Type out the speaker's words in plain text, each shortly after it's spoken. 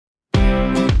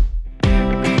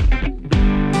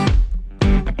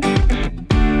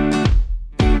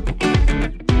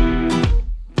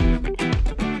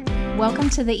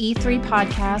to the E3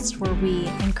 podcast, where we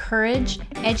encourage,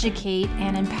 educate,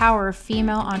 and empower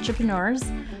female entrepreneurs.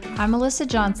 I'm Melissa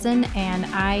Johnson, and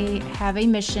I have a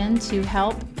mission to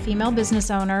help female business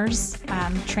owners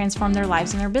transform their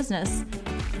lives and their business.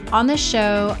 On this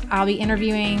show, I'll be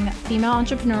interviewing female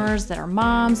entrepreneurs that are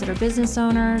moms, that are business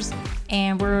owners,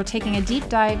 and we're taking a deep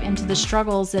dive into the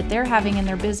struggles that they're having in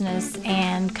their business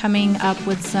and coming up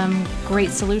with some great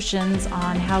solutions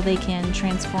on how they can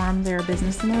transform their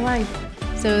business and their life.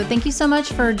 So thank you so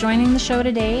much for joining the show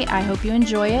today. I hope you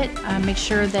enjoy it. Make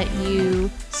sure that you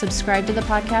subscribe to the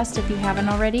podcast if you haven't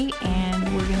already, and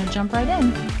we're going to jump right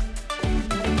in.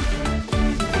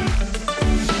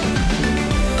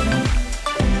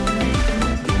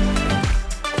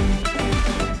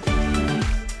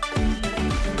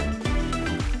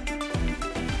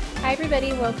 Hi,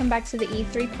 everybody. Welcome back to the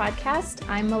E3 podcast.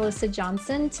 I'm Melissa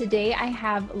Johnson. Today I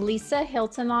have Lisa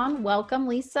Hilton on. Welcome,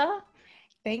 Lisa.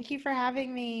 Thank you for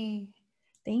having me.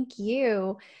 Thank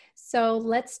you. So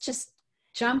let's just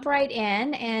jump right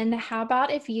in. And how about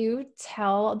if you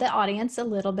tell the audience a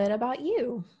little bit about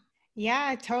you?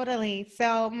 Yeah, totally.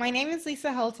 So my name is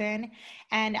Lisa Hilton,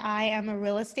 and I am a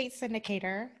real estate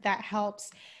syndicator that helps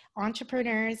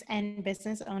entrepreneurs and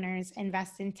business owners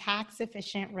invest in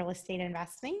tax-efficient real estate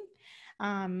investing.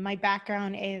 My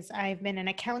background is I've been an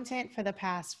accountant for the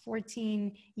past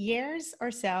 14 years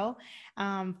or so,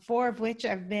 4 of which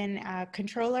I've been a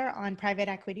controller on private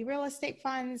equity real estate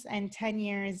funds and 10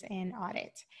 years in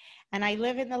audit. And I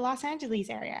live in the Los Angeles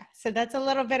area. So that's a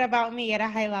little bit about me at a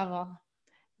high level.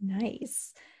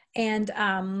 Nice. And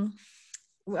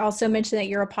we also mentioned that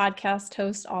you're a podcast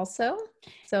host also.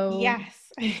 So yes.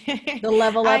 The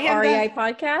Level Up REI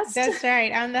podcast. That's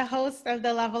right. I'm the host of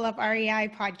the Level Up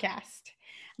REI podcast.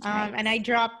 Nice. And I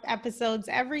drop episodes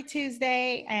every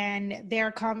Tuesday, and they're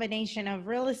a combination of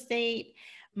real estate,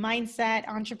 mindset,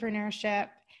 entrepreneurship.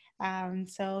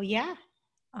 So yeah.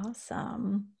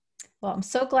 Awesome. Well, I'm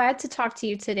so glad to talk to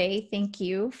you today. Thank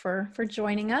you for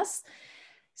joining us.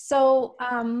 So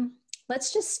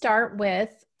let's just start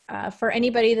with, for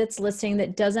anybody that's listening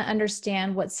that doesn't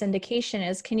understand what syndication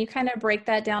is, can you kind of break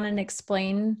that down and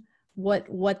explain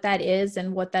what that is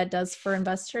and what that does for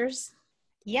investors?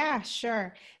 Yeah,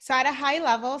 sure. So at a high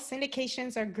level,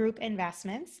 syndications are group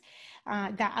investments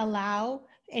that allow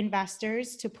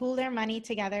investors to pool their money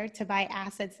together to buy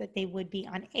assets that they would be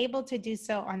unable to do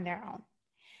so on their own.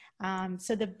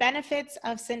 So the benefits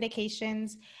of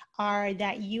syndications are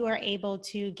that you are able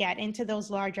to get into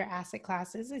those larger asset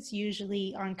classes. It's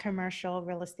usually on commercial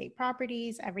real estate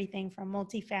properties, everything from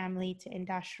multifamily to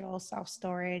industrial,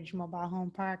 self-storage, mobile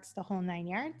home parks, the whole 9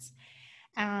 yards.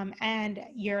 And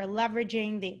you're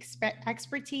leveraging the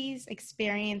expertise,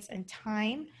 experience, and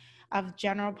time of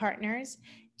general partners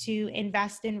to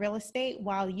invest in real estate,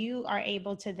 while you are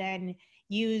able to then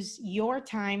use your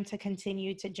time to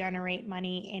continue to generate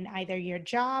money in either your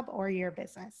job or your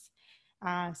business.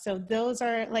 So those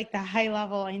are like the high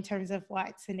level in terms of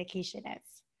what syndication is.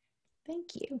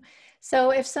 Thank you.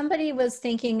 So if somebody was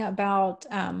thinking about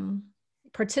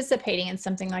participating in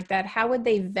something like that, how would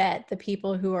they vet the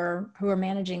people who are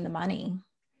managing the money?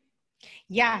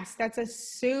 Yes, that's a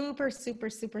super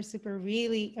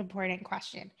really important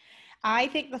question. I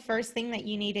think the first thing that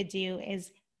you need to do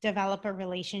is develop a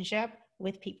relationship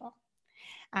with people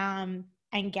and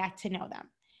get to know them.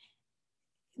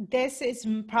 This is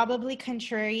probably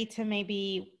contrary to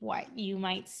maybe what you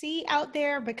might see out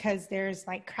there, because there's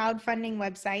like crowdfunding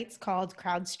websites called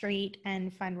CrowdStreet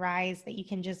and Fundrise that you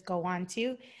can just go on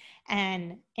to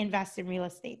and invest in real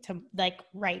estate to like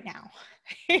right now.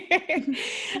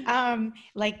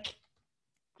 Like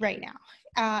right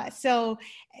now. So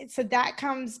that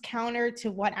comes counter to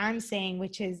what I'm saying,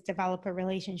 which is develop a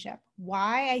relationship.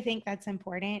 Why I think that's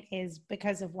important is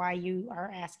because of why you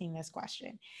are asking this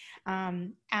question.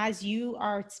 As you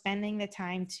are spending the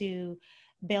time to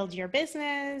build your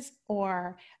business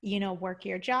or, work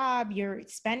your job, you're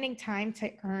spending time to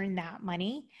earn that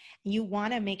money. You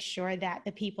want to make sure that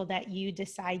the people that you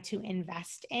decide to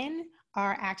invest in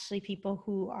are actually people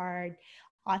who are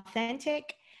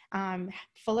authentic,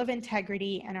 full of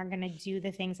integrity, and are going to do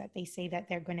the things that they say that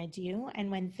they're going to do. And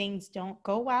when things don't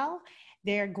go well,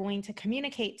 they're going to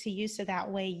communicate to you so that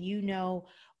way you know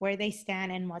where they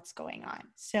stand and what's going on.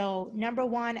 So number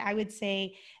one, I would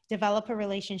say develop a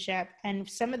relationship. And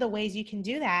some of the ways you can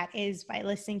do that is by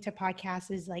listening to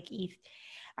podcasts like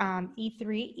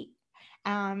E3,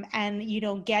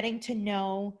 and getting to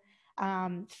know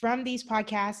from these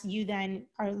podcasts. You then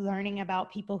are learning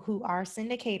about people who are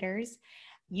syndicators.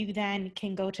 You then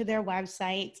can go to their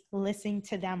website, listen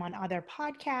to them on other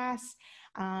podcasts,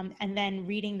 and then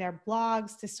reading their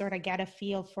blogs to sort of get a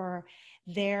feel for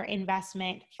their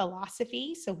investment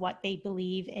philosophy, so what they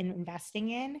believe in investing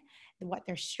in, what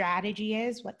their strategy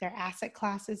is, what their asset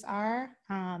classes are,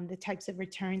 the types of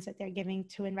returns that they're giving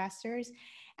to investors,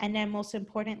 and then most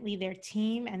importantly, their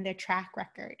team and their track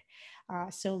record.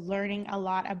 So learning a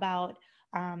lot about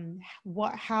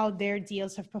how their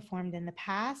deals have performed in the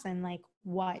past and like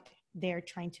what they're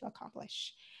trying to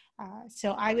accomplish.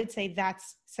 So I would say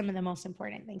that's some of the most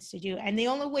important things to do. And the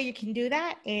only way you can do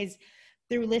that is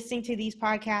through listening to these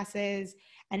podcasts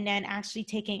and then actually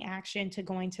taking action to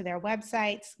going to their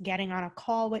websites, getting on a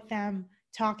call with them,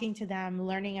 talking to them,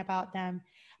 learning about them.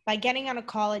 By getting on a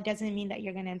call, it doesn't mean that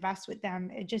you're going to invest with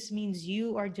them. It just means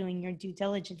you are doing your due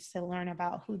diligence to learn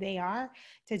about who they are,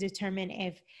 to determine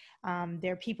if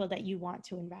they're people that you want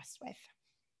to invest with.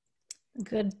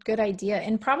 Good idea.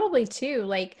 And probably too,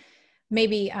 like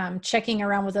maybe checking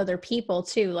around with other people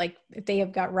too, like if they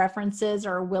have got references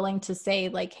or are willing to say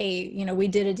like, hey, you know, we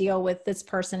did a deal with this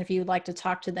person, if you'd like to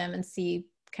talk to them and see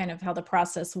kind of how the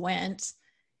process went,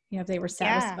 you know, if they were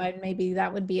satisfied, maybe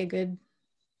that would be a good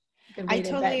way I to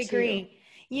totally vet agree. too.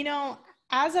 You know,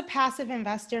 as a passive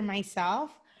investor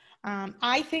myself,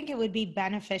 I think it would be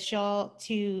beneficial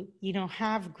to, you know,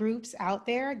 have groups out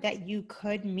there that you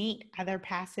could meet other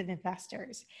passive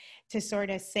investors to sort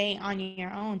of say on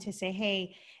your own, to say,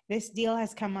 hey, this deal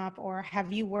has come up, or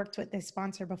have you worked with this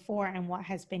sponsor before, and what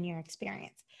has been your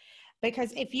experience?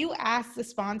 Because if you ask the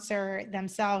sponsor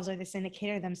themselves or the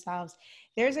syndicator themselves,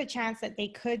 there's a chance that they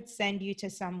could send you to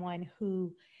someone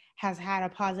who has had a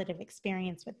positive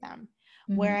experience with them.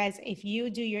 Mm-hmm. Whereas if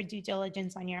you do your due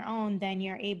diligence on your own, then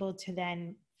you're able to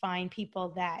then find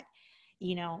people that,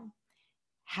 you know,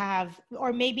 have,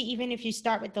 or maybe even if you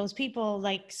start with those people,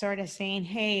 like sort of saying,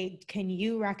 hey, can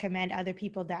you recommend other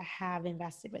people that have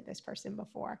invested with this person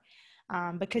before?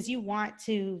 Because you want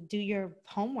to do your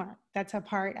homework. That's a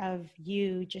part of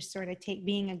you just sort of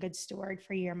being a good steward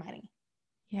for your money.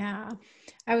 Yeah.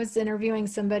 I was interviewing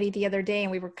somebody the other day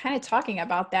and we were kind of talking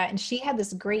about that. And she had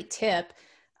this great tip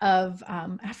of,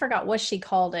 I forgot what she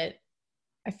called it.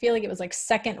 I feel like it was like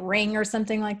second ring or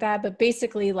something like that. But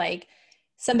basically like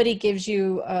somebody gives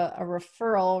you a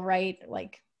referral, right?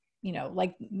 Like, you know,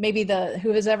 like maybe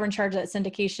who is ever in charge of that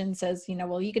syndication says, you know,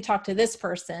 well, you could talk to this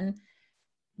person,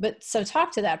 but so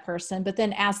talk to that person, but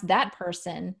then ask that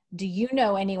person, do you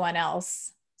know anyone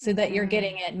else? So that you're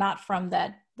getting it not from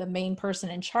the main person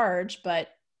in charge, but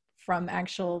from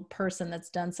actual person that's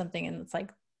done something. And it's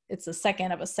like, it's a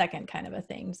second of a second kind of a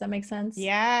thing. Does that make sense?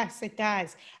 Yes, it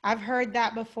does. I've heard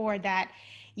that before, that,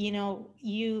 you know,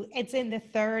 it's in the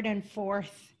third and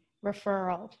fourth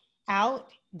referral out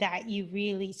that you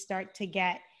really start to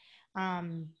get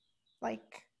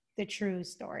like the true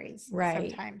stories. Right.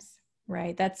 Sometimes.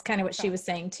 Right. That's kind of what she was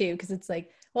saying too. Cause it's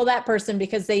like, well, that person,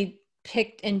 because they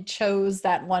picked and chose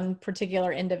that one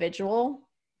particular individual.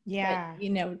 Yeah. But,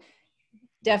 you know,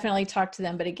 definitely talk to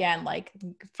them. But again, like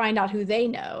find out who they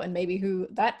know and maybe who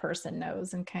that person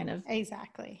knows and kind of.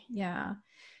 Exactly. Yeah.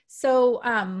 So,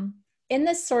 in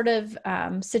this sort of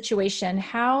situation,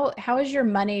 how is your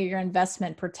money or your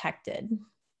investment protected?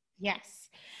 Yes.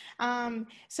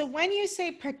 So when you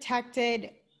say protected,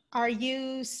 are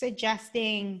you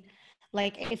suggesting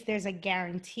like if there's a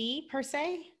guarantee per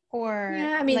se? Or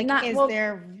yeah, I mean, like, is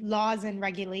there laws and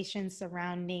regulations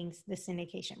surrounding the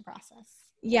syndication process?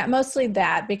 Yeah, mostly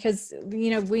that, because,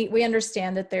 you know, we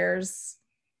understand that there's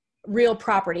real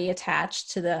property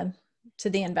attached to the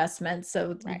investment.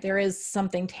 So right. There is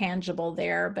something tangible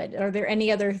there, but are there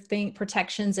any other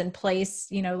protections in place,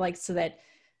 you know, like so that,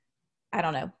 I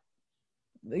don't know,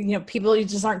 you know, people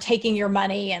just aren't taking your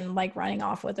money and like running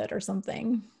off with it or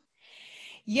something?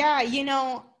 Yeah, you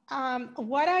know,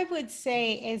 what I would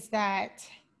say is that,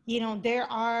 you know, there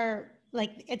are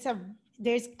like,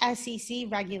 there's SEC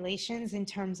regulations in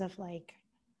terms of like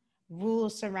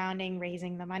rules surrounding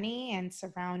raising the money and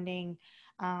surrounding,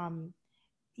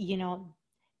 you know,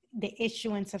 the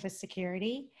issuance of a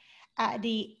security. At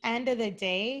the end of the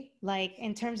day, like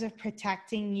in terms of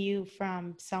protecting you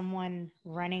from someone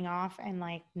running off and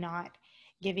like not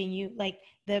giving you like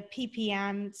the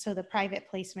PPM, so the private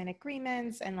placement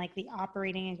agreements and like the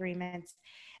operating agreements,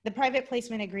 the private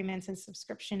placement agreements and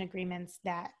subscription agreements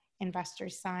that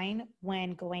investors sign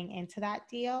when going into that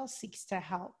deal seeks to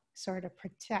help sort of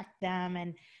protect them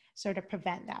and sort of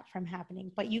prevent that from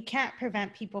happening. But you can't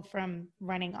prevent people from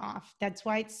running off. That's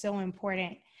why it's so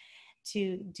important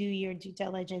to do your due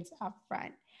diligence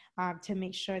upfront, to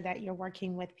make sure that you're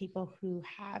working with people who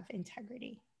have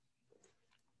integrity.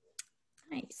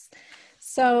 Nice.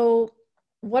 So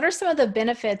what are some of the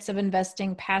benefits of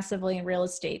investing passively in real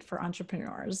estate for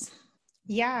entrepreneurs?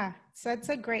 Yeah, so that's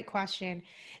a great question.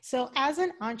 So, as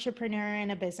an entrepreneur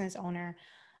and a business owner,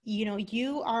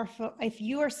 you are, if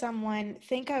you are someone,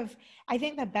 I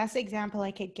think the best example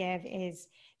I could give is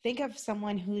think of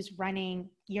someone who's running,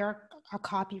 you're a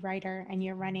copywriter and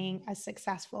you're running a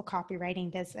successful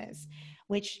copywriting business,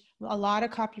 which a lot of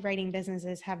copywriting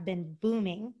businesses have been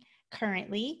booming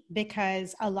currently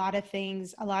because a lot of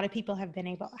people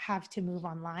have to move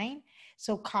online.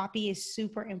 So copy is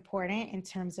super important in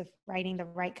terms of writing the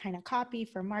right kind of copy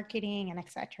for marketing and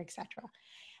et cetera, et cetera.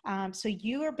 So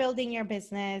you are building your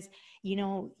business,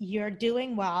 you're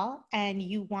doing well and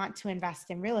you want to invest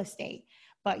in real estate,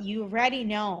 but you already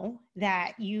know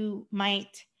that you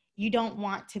don't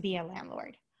want to be a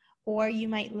landlord. Or you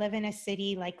might live in a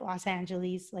city like Los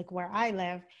Angeles, like where I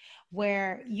live,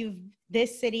 where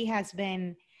this city has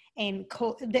been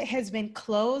that has been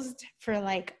closed for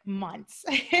like months,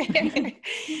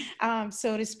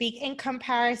 so to speak, in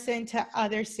comparison to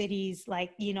other cities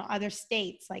like other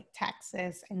states like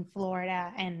Texas and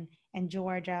Florida and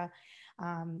Georgia.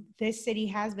 This city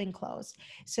has been closed.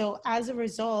 So as a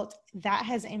result, that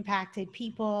has impacted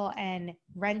people and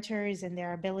renters and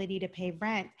their ability to pay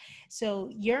rent. So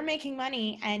you're making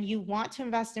money and you want to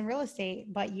invest in real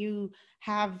estate, but you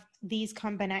have these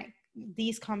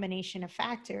combination of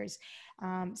factors.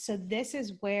 So this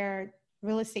is where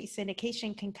real estate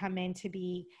syndication can come in to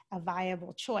be a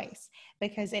viable choice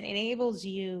because it enables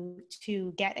you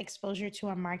to get exposure to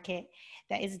a market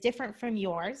that is different from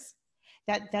yours,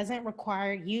 that doesn't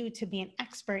require you to be an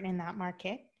expert in that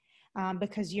market,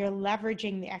 because you're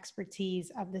leveraging the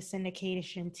expertise of the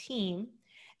syndication team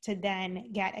to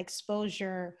then get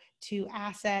exposure to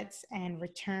assets and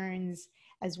returns,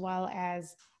 as well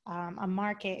as a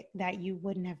market that you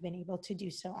wouldn't have been able to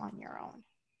do so on your own.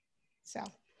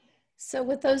 So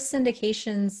with those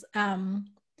syndications,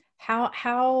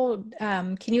 how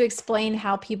can you explain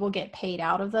how people get paid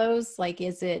out of those? Like,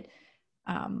 is it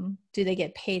do they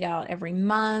get paid out every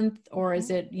month, or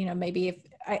is it maybe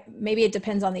maybe it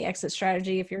depends on the exit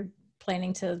strategy if you're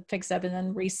planning to fix up and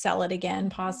then resell it again,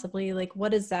 possibly? Like,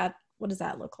 what does that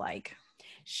look like?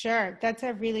 Sure, that's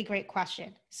a really great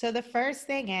question. So the first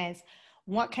thing is,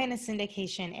 what kind of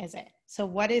syndication is it? So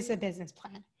what is a business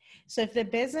plan? So if the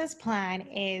business plan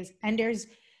is, and there's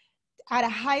at a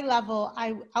high level,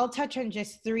 I'll touch on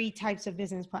just 3 types of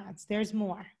business plans. There's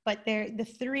more, but the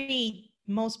 3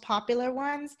 most popular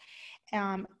ones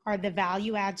are the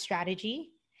value add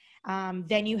strategy.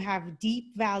 Then you have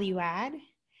deep value add,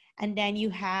 and then you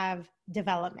have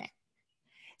development.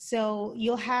 So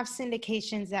you'll have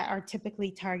syndications that are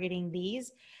typically targeting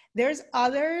these. There's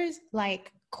others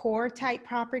like core type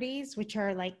properties, which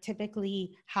are like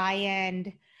typically high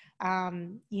end,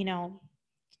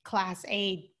 class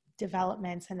A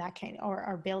developments and that kind,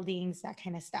 or buildings, that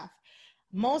kind of stuff.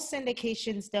 Most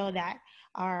syndications though that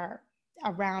are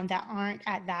around that aren't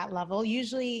at that level,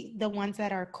 usually the ones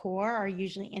that are core are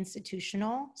usually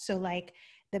institutional. So like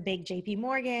the big JP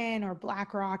Morgan or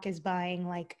BlackRock is buying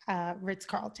like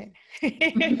Ritz-Carlton.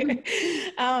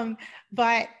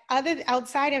 But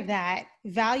outside of that,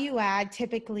 value add,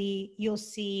 typically you'll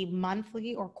see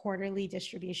monthly or quarterly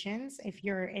distributions if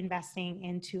you're investing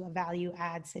into a value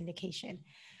add syndication.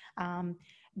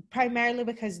 Primarily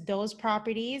because those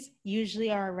properties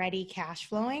usually are already cash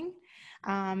flowing.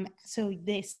 So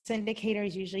the syndicator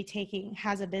is usually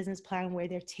has a business plan where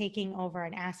they're taking over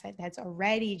an asset that's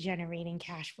already generating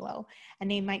cash flow,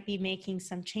 and they might be making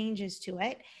some changes to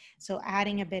it. So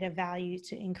adding a bit of value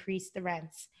to increase the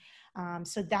rents.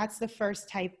 So that's the first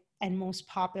type and most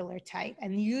popular type.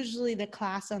 And usually the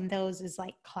class on those is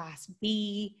like class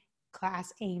B,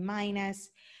 class A minus.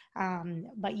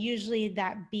 But usually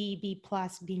that B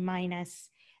plus, B minus,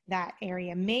 that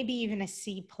area, maybe even a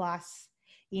C plus,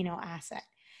 asset.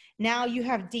 Now you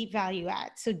have deep value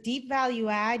add. So deep value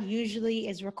add usually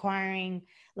is requiring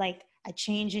like a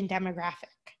change in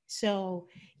demographic. So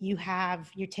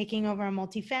you're taking over a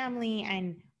multifamily,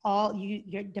 and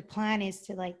the plan is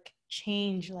to like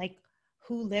change like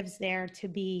who lives there to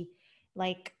be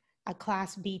like a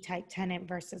class B type tenant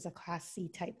versus a class C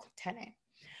type tenant.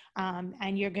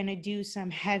 And you're going to do some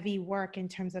heavy work in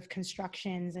terms of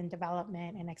constructions and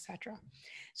development and etc.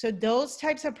 So those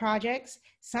types of projects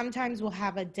sometimes will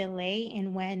have a delay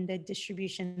in when the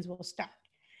distributions will start.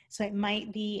 So it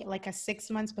might be like a 6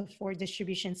 months before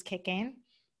distributions kick in.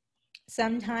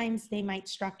 Sometimes they might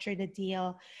structure the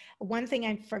deal. One thing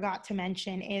I forgot to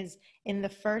mention is in the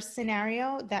first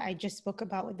scenario that I just spoke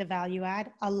about with the value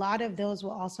add, a lot of those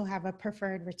will also have a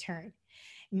preferred return,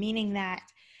 meaning that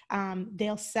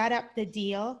they'll set up the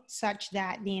deal such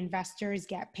that the investors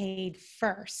get paid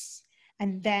first,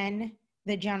 and then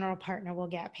the general partner will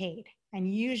get paid.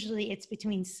 And usually it's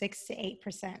between 6 to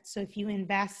 8%. So if you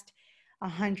invest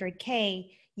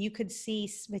 100K, you could see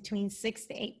between 6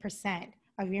 to 8%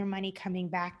 of your money coming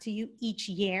back to you each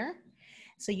year.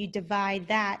 So you divide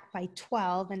that by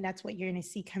 12, and that's what you're going to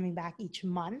see coming back each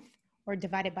month, or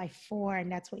divide it by 4,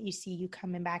 and that's what you see you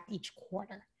coming back each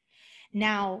quarter.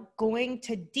 Now, going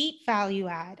to deep value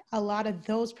add, a lot of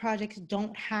those projects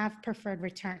don't have preferred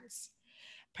returns,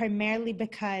 primarily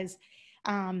because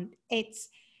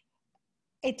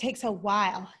it takes a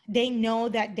while. They know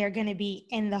that they're going to be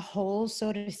in the hole,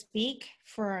 so to speak,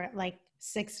 for like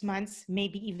 6 months,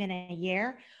 maybe even a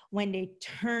year, when they're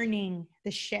turning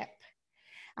the ship.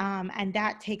 And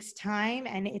that takes time,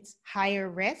 and it's higher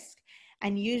risk.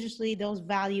 And usually those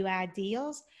value add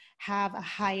deals have a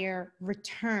higher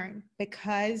return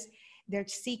because they're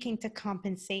seeking to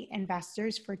compensate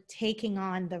investors for taking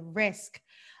on the risk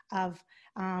of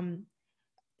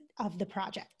the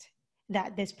project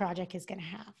that this project is going to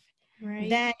have. Right.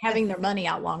 Then having their money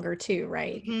out longer too,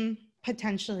 right?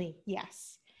 Potentially,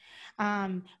 yes.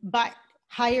 But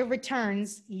higher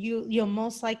returns, you'll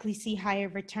most likely see higher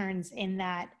returns in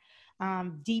that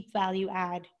deep value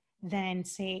add than,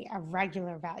 say, a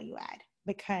regular value add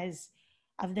because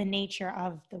of the nature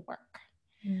of the work.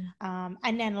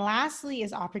 And then lastly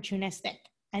is opportunistic.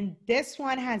 And this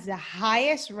one has the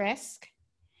highest risk.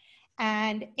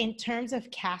 And in terms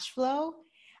of cash flow,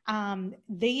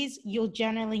 these you'll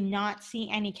generally not see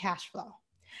any cash flow.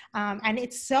 And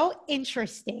it's so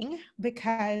interesting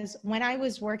because when I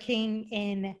was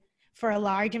working for a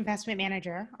large investment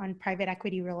manager on private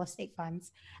equity real estate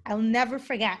funds, I'll never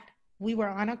forget, we were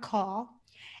on a call,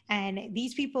 and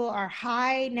these people are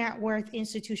high net worth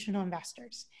institutional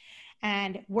investors.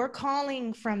 And we're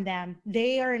calling from them.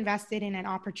 They are invested in an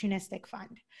opportunistic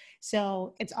fund.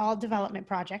 So it's all development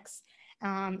projects.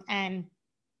 And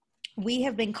we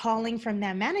have been calling from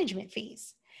them management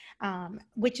fees,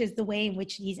 which is the way in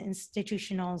which these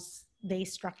institutionals, they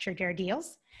structure their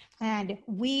deals. And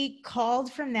we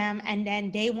called from them, and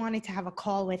then they wanted to have a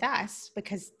call with us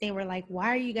because they were like, why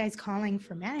are you guys calling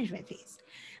for management fees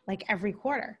like every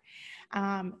quarter?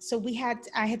 So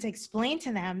I had to explain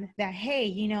to them that, hey,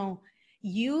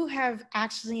 you have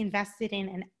actually invested in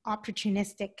an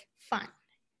opportunistic fund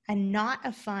and not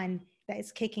a fund that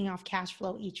is kicking off cash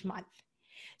flow each month.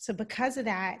 So because of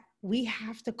that, we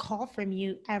have to call from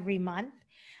you every month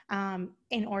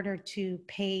in order to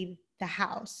pay the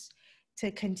house to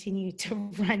continue to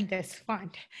run this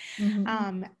fund.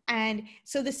 And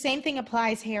so the same thing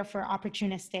applies here for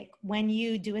opportunistic. When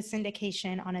you do a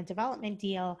syndication on a development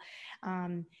deal,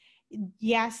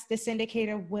 yes, the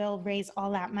syndicator will raise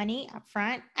all that money up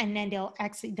front, and then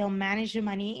they'll manage the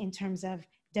money in terms of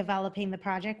developing the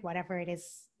project, whatever it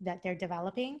is that they're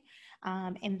developing.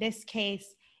 In this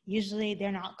case, usually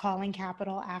they're not calling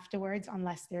capital afterwards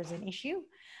unless there's an issue.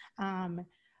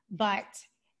 But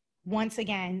once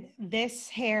again, this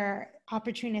here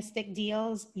opportunistic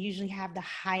deals usually have the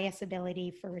highest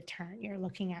ability for return. You're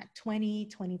looking at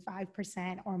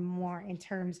 20-25% or more in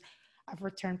terms of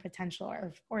return potential,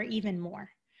 or even more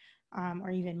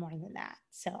than that.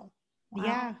 So, wow.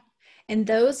 Yeah. And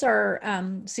those are,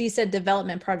 so you said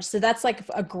development projects. So that's like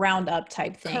a ground up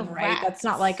type thing, correct, right? That's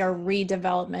not like a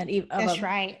redevelopment of that's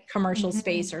right. Commercial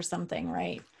space or something,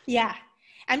 right? Yeah.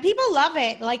 And people love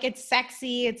it. Like, it's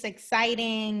sexy, it's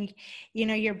exciting.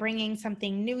 You're bringing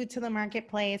something new to the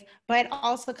marketplace, but it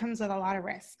also comes with a lot of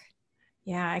risk.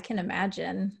 Yeah, I can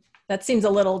imagine. That seems a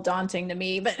little daunting to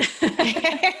me, but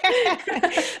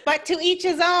but to each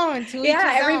his own.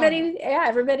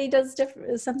 Everybody does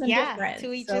something different.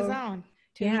 To each his own.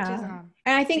 Each his own.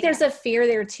 And I think there's a fear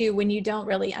there too when you don't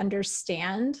really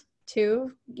understand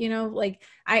too. Like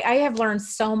I have learned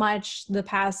so much the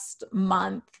past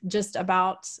month just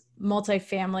about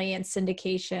multifamily and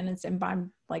syndication, and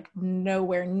I'm like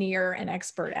nowhere near an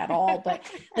expert at all. But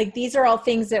like these are all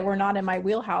things that were not in my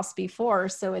wheelhouse before,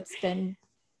 so it's been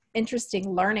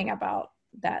interesting learning about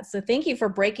that. So thank you for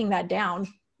breaking that down.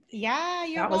 Yeah,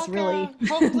 you're welcome.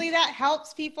 Hopefully that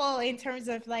helps people in terms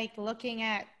of like looking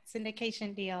at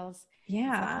syndication deals.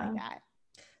 Yeah. Stuff like that.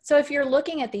 So if you're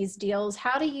looking at these deals,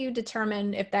 how do you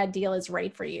determine if that deal is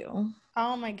right for you?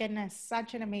 Oh my goodness.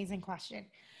 Such an amazing question.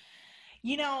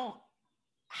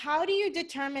 How do you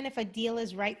determine if a deal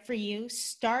is right for you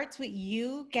starts with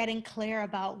you getting clear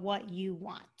about what you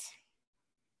want.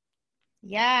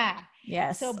 Yeah.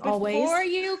 Yes. So before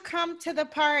you come to the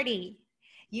party,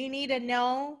 you need to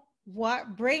know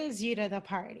what brings you to the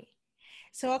party.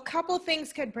 So a couple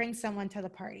things could bring someone to the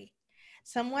party.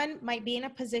 Someone might be in a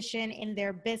position in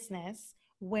their business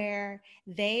where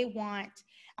they want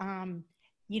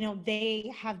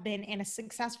they have been in a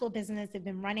successful business. They've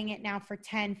been running it now for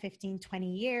 10, 15,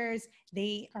 20 years.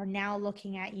 They are now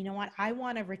looking at, you know what, I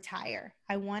want to retire.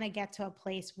 I want to get to a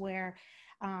place where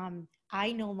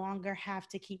I no longer have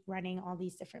to keep running all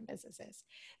these different businesses.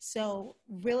 So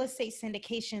real estate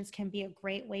syndications can be a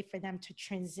great way for them to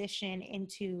transition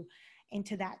into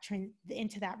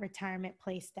that retirement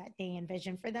place that they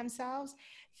envision for themselves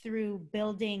through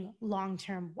building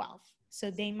long-term wealth. So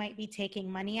they might be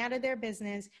taking money out of their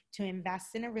business to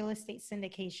invest in a real estate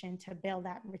syndication to build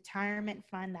that retirement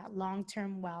fund, that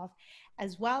long-term wealth,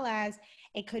 as well as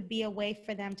it could be a way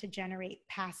for them to generate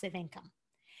passive income.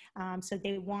 So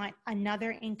they want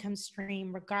another income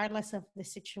stream, regardless of the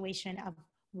situation of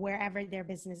wherever their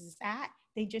business is at.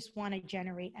 They just want to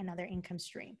generate another income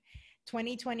stream.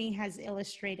 2020 has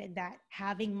illustrated that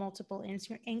having multiple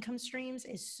income streams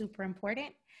is super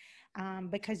important,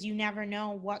 because you never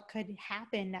know what could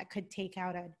happen that could take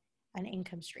out an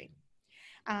income stream.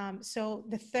 So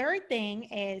the third thing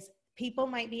is people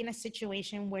might be in a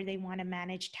situation where they want to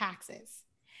manage taxes.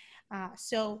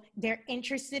 So they're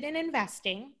interested in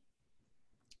investing,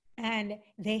 and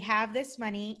they have this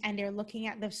money and they're looking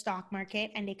at the stock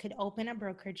market, and they could open a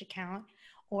brokerage account,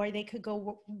 or they could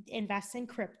go invest in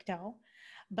crypto.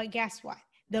 But guess what?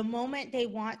 The moment they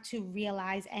want to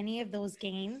realize any of those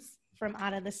gains from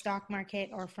out of the stock market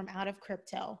or from out of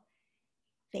crypto,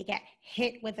 they get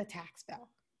hit with a tax bill.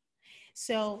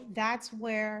 So that's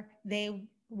where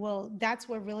that's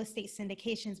where real estate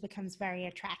syndications becomes very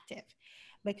attractive,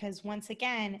 because once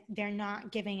again, they're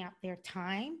not giving up their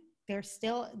time.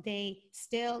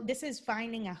 This is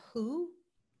finding a who,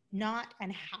 not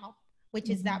an how, which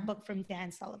is that book from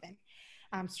Dan Sullivan,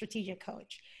 Strategic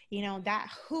Coach. That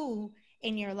who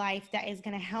in your life that is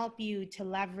going to help you to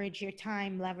leverage your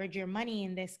time, leverage your money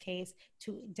in this case,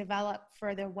 to develop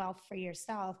further wealth for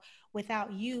yourself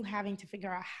without you having to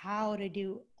figure out how to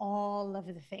do all of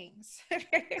the things.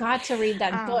 Got to read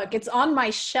that book. It's on my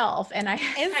shelf, and I've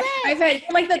had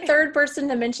like the third person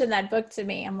to mention that book to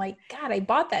me. I'm like, God, I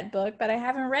bought that book, but I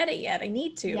haven't read it yet. I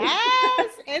need to.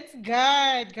 Yes, it's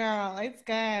good, girl. It's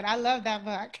good. I love that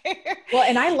book. Well,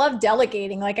 and I love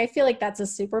delegating. Like, I feel like that's a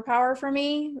superpower for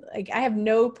me. Like, I have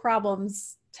no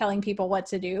problems telling people what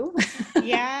to do.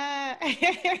 Yeah.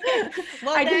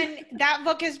 Well, then that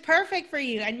book is perfect for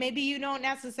you. And maybe you don't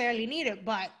necessarily need it,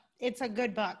 but it's a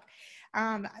good book.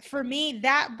 For me,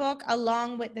 that book,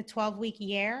 along with the 12-week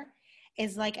year,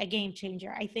 is like a game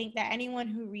changer. I think that anyone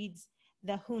who reads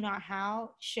the Who Not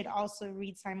How should also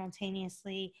read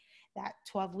simultaneously that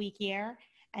 12-week year.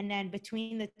 And then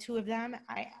between the two of them,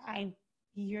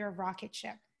 you're a rocket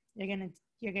ship.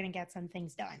 You're gonna get some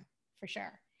things done for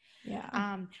sure.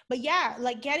 Yeah. But yeah,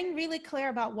 like getting really clear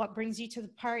about what brings you to the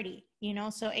party,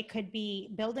 so it could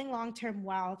be building long-term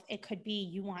wealth. It could be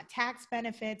you want tax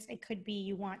benefits. It could be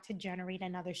you want to generate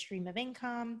another stream of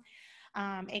income.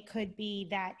 It could be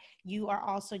that you are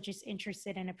also just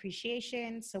interested in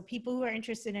appreciation. So people who are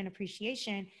interested in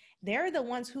appreciation, they're the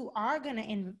ones who are going to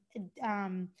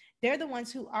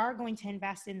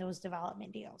invest in those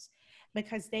development deals,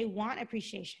 because they want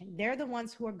appreciation. They're the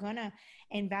ones who are going to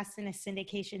invest in a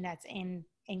syndication that's in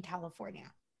California,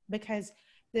 because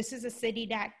this is a city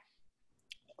that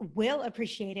will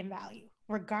appreciate in value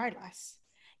regardless.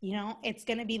 It's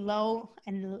going to be low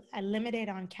and limited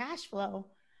on cash flow,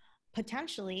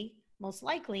 potentially, most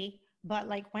likely. But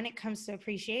like when it comes to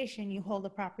appreciation, you hold a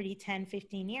property 10,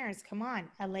 15 years. Come on,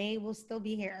 LA will still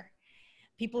be here.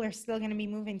 People are still going to be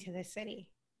moving to this city.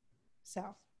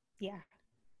 So, yeah.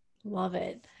 Love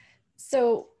it.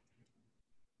 So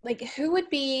like who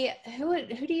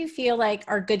do you feel like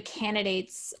are good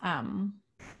candidates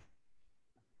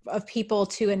of people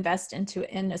to invest in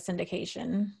a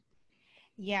syndication?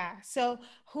 Yeah. So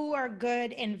who are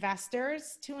good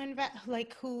investors to invest?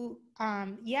 Like who?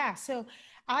 So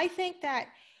I think that,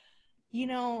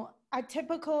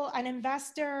 an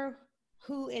investor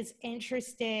who is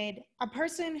interested, a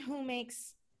person who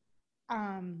makes,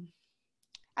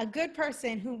 a good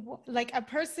person a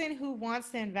person who wants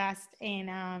to invest in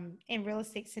real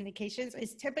estate syndications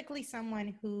is typically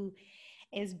someone who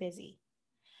is busy.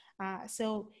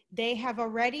 So they have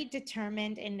already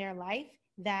determined in their life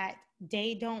that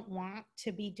they don't want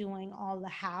to be doing all the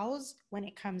hows when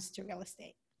it comes to real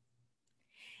estate.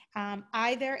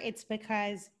 Either it's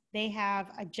because they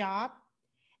have a job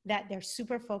that they're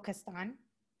super focused on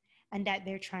and that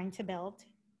they're trying to build,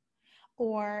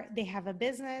 or they have a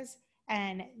business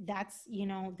and that's,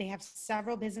 they have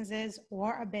several businesses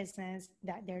or a business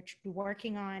that they're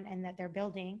working on and that they're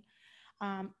building.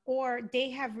 Or they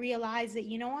have realized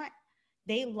that,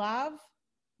 they love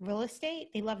real estate.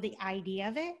 They love the idea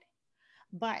of it,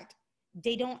 but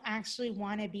they don't actually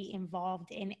want to be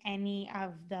involved in any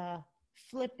of the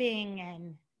flipping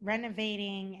and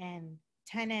renovating and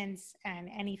tenants and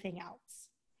anything else.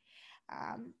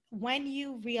 When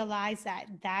you realize that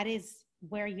that is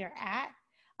where you're at,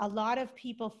 a lot of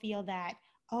people feel that,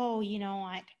 oh, you know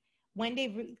what, when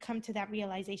they come to that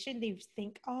realization, they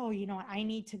think, oh, you know what, I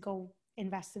need to go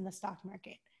invest in the stock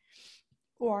market.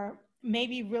 Or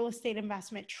maybe real estate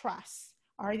investment trusts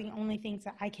are the only things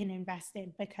that I can invest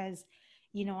in because,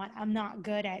 you know what, I'm not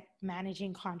good at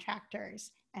managing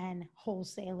contractors and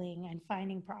wholesaling and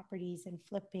finding properties and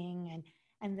flipping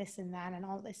and this and that and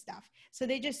all this stuff. So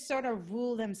they just sort of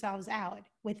rule themselves out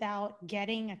without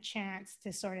getting a chance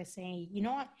to sort of say, you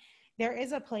know what, there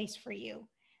is a place for you.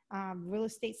 Real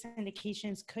estate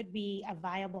syndications could be a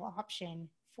viable option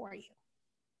for you.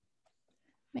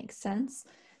 Makes sense.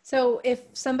 So if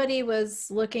somebody was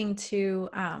looking to,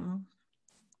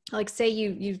 like say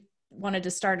you wanted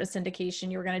to start a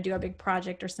syndication, you were going to do a big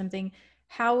project or something,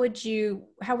 what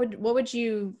would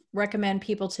you recommend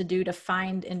people to do to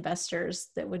find investors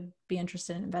that would be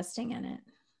interested in investing in it?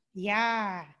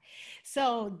 Yeah.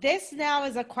 So this now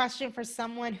is a question for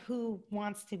someone who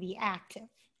wants to be active.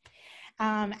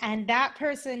 And that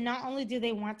person, not only do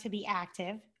they want to be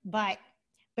active, but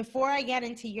before I get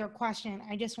into your question,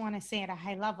 I just want to say at a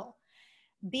high level,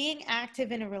 being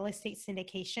active in a real estate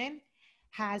syndication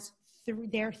has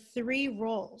there are three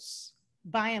roles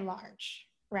by and large,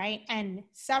 right? And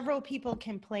several people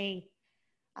can play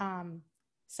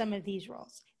some of these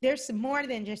roles. There's more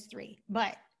than just three,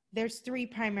 but there's three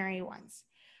primary ones.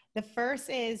 The first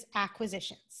is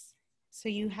acquisitions. So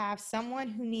you have someone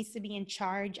who needs to be in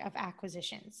charge of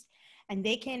acquisitions. And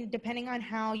they can, depending on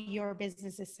how your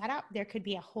business is set up, there could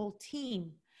be a whole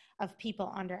team of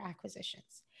people under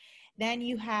acquisitions. Then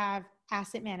you have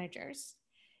asset managers.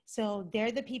 So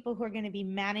they're the people who are going to be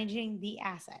managing the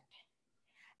asset.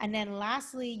 And then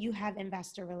lastly, you have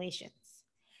investor relations.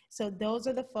 So those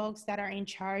are the folks that are in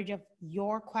charge of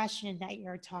your question that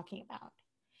you're talking about.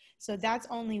 So that's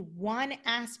only one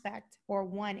aspect or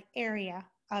one area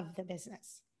of the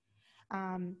business.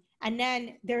 And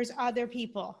then there's other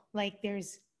people, like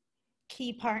there's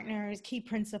key partners, key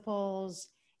principals,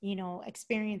 you know,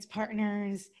 experienced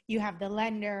partners, you have the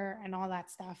lender and all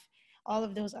that stuff. All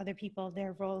of those other people,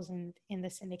 their roles in the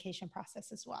syndication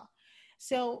process as well.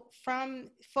 So from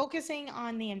focusing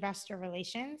on the investor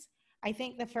relations, I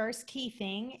think the first key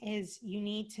thing is you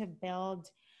need to build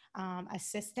a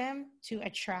system to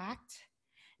attract,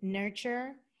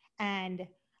 nurture, and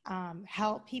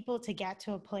help people to get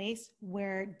to a place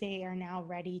where they are now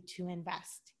ready to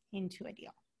invest into a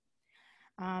deal.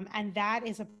 And that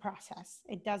is a process.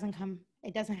 It doesn't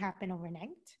happen overnight.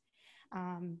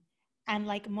 And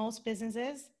like most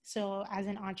businesses, so as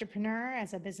an entrepreneur,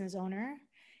 as a business owner,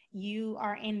 you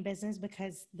are in business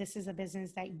because this is a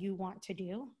business that you want to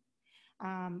do.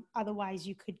 Otherwise,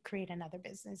 you could create another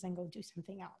business and go do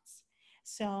something else.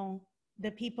 So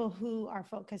the people who are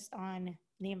focused on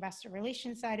the investor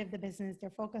relations side of the business,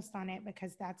 they're focused on it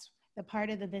because that's the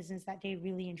part of the business that they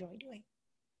really enjoy doing.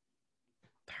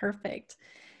 Perfect.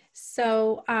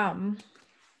 So, man,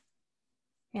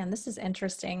 this is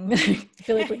interesting. I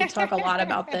feel like we can talk a lot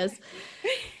about this.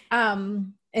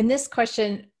 And this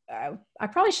question, I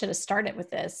probably should have started with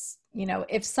this. You know,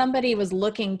 if somebody was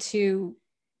looking to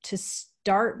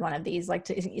start one of these, like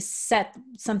to set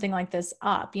something like this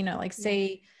up, you know, like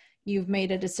say you've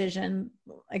made a decision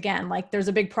again, like there's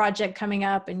a big project coming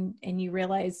up and you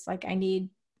realize like, I need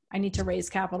to raise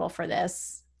capital for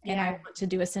this and I want to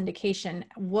do a syndication.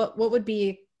 What would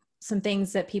be some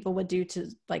things that people would do to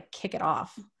like kick it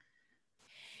off?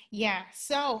 Yeah.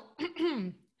 So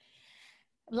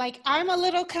like I'm a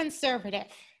little conservative.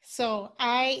 So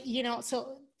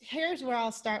so here's where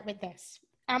I'll start with this.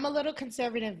 I'm a little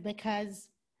conservative because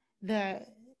the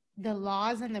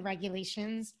laws and the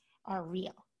regulations are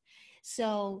real.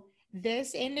 So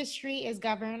this industry is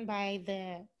governed by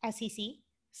the SEC,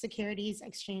 Securities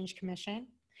Exchange Commission.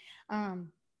 And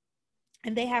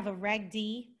they have a Reg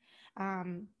D,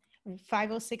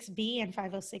 506B and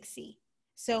 506C.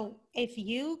 So if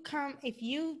you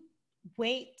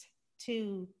wait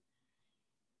to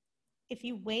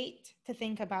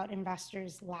think about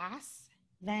investors last,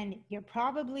 then you're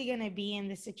probably going to be in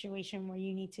the situation where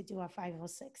you need to do a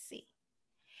 506C,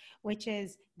 which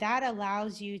is that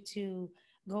allows you to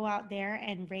go out there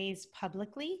and raise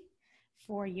publicly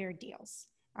for your deals.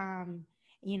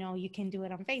 You know, you can do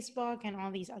it on Facebook and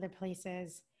all these other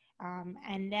places.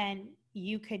 And then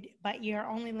you could, but you're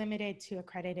only limited to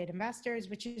accredited investors,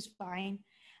 which is fine.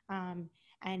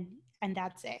 And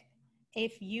that's it.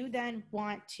 If you then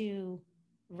want to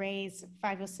raise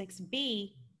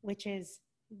 506B, which is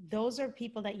those are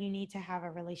people that you need to have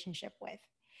a relationship with.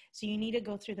 So you need to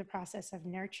go through the process of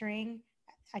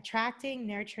attracting,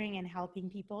 nurturing, and helping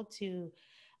people to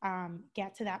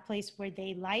get to that place where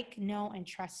they like, know, and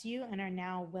trust you and are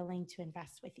now willing to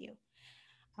invest with you.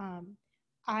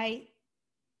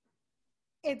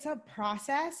 It's a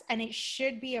process, and it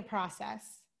should be a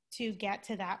process to get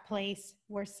to that place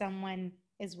where someone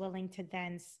is willing to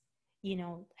then,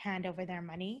 hand over their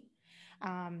money,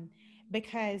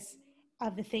 because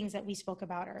of the things that we spoke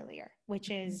about earlier,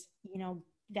 which is,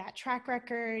 that track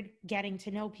record, getting to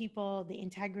know people, the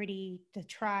integrity, the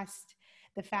trust,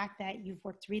 the fact that you've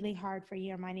worked really hard for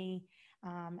your money.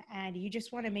 And you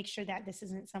just want to make sure that this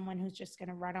isn't someone who's just going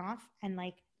to run off and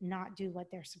not do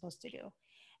what they're supposed to do.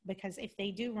 Because if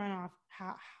they do run off,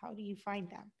 how do you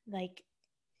find them?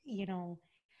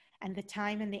 And the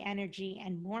time and the energy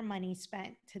and more money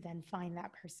spent to then find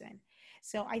that person.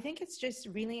 So I think it's just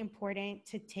really important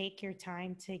to take your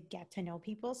time to get to know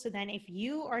people. So then if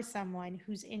you are someone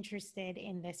who's interested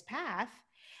in this path,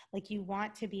 you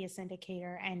want to be a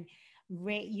syndicator and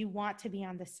you want to be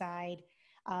on the side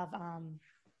of,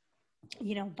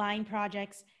 buying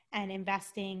projects and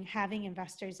investing, having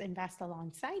investors invest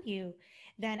alongside you,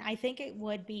 then I think it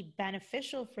would be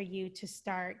beneficial for you to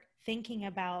start thinking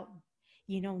about,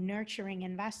 nurturing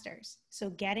investors. So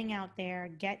getting out there,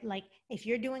 if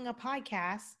you're doing a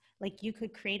podcast, you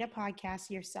could create a podcast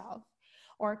yourself,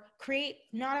 or create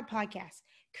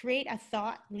a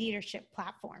thought leadership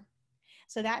platform.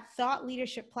 So that thought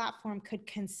leadership platform could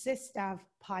consist of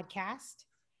podcast,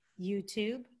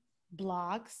 YouTube,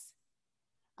 blogs,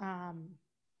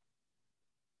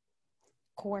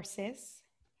 courses,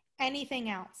 anything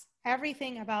else,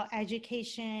 everything about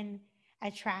education,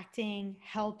 attracting,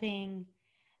 helping,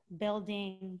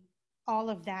 building, all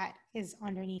of that is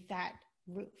underneath that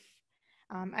roof.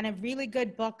 And a really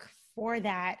good book for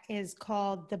that is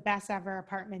called The Best Ever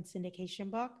Apartment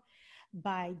Syndication Book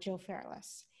by Joe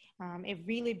Fairless. It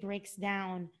really breaks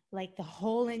down the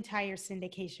whole entire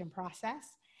syndication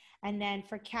process. And then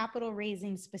for capital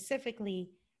raising specifically,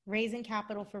 Raising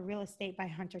Capital for Real Estate by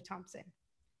Hunter Thompson.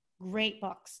 Great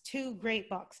books, 2 great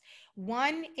books.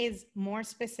 One is more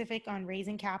specific on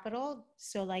raising capital.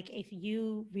 So if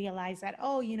you realize that,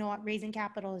 raising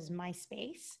capital is my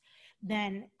space,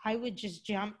 then I would just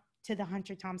jump to the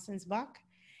Hunter Thompson's book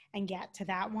and get to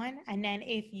that one. And then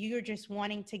if you're just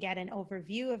wanting to get an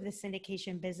overview of the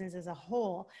syndication business as a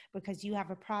whole, because you have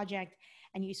a project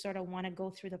and you sort of want to go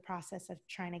through the process of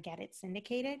trying to get it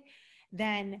syndicated,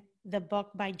 then the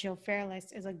book by Joe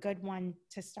Fairless is a good one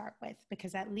to start with,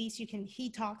 because at least he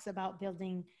talks about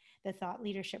building the thought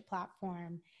leadership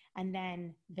platform and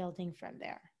then building from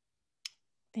there.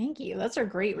 Thank you. Those are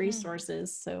great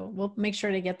resources. So we'll make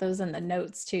sure to get those in the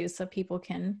notes too, so people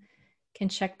can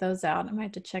check those out. I might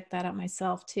have to check that out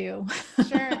myself too.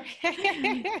 Sure.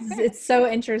 It's so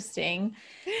interesting.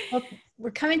 Well,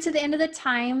 we're coming to the end of the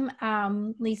time,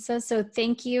 Lisa. So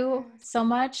thank you so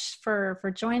much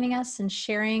for joining us and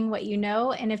sharing what you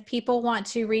know. And if people want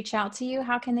to reach out to you,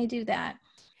 how can they do that?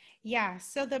 Yeah.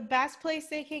 So the best place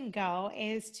they can go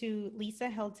is to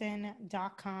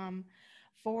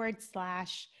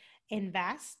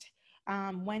lisahilton.com/invest.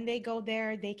 When they go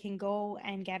there, they can go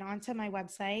and get onto my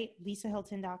website,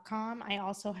 lisahilton.com. I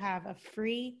also have a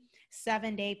free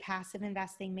 7-day passive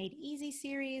investing made easy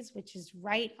series, which is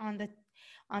right on the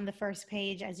first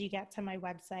page as you get to my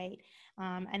website.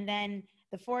 And then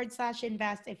the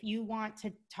 /invest, if you want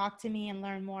to talk to me and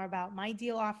learn more about my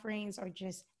deal offerings or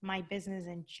just my business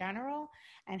in general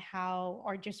and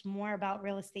or just more about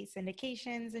real estate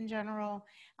syndications in general,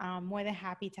 more than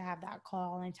happy to have that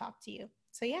call and talk to you.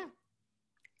 So yeah.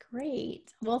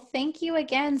 Great. Well, thank you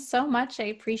again so much. I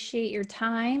appreciate your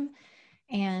time,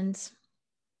 and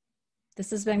this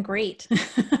has been great.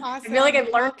 Awesome. I feel like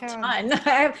I've learned a ton.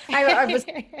 I was,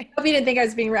 I hope you didn't think I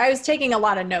was taking a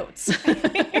lot of notes.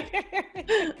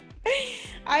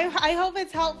 I hope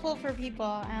it's helpful for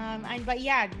people. But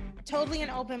yeah, totally an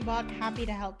open book. Happy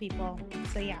to help people.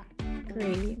 So yeah.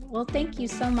 Great. Well, thank you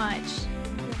so much.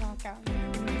 You're welcome.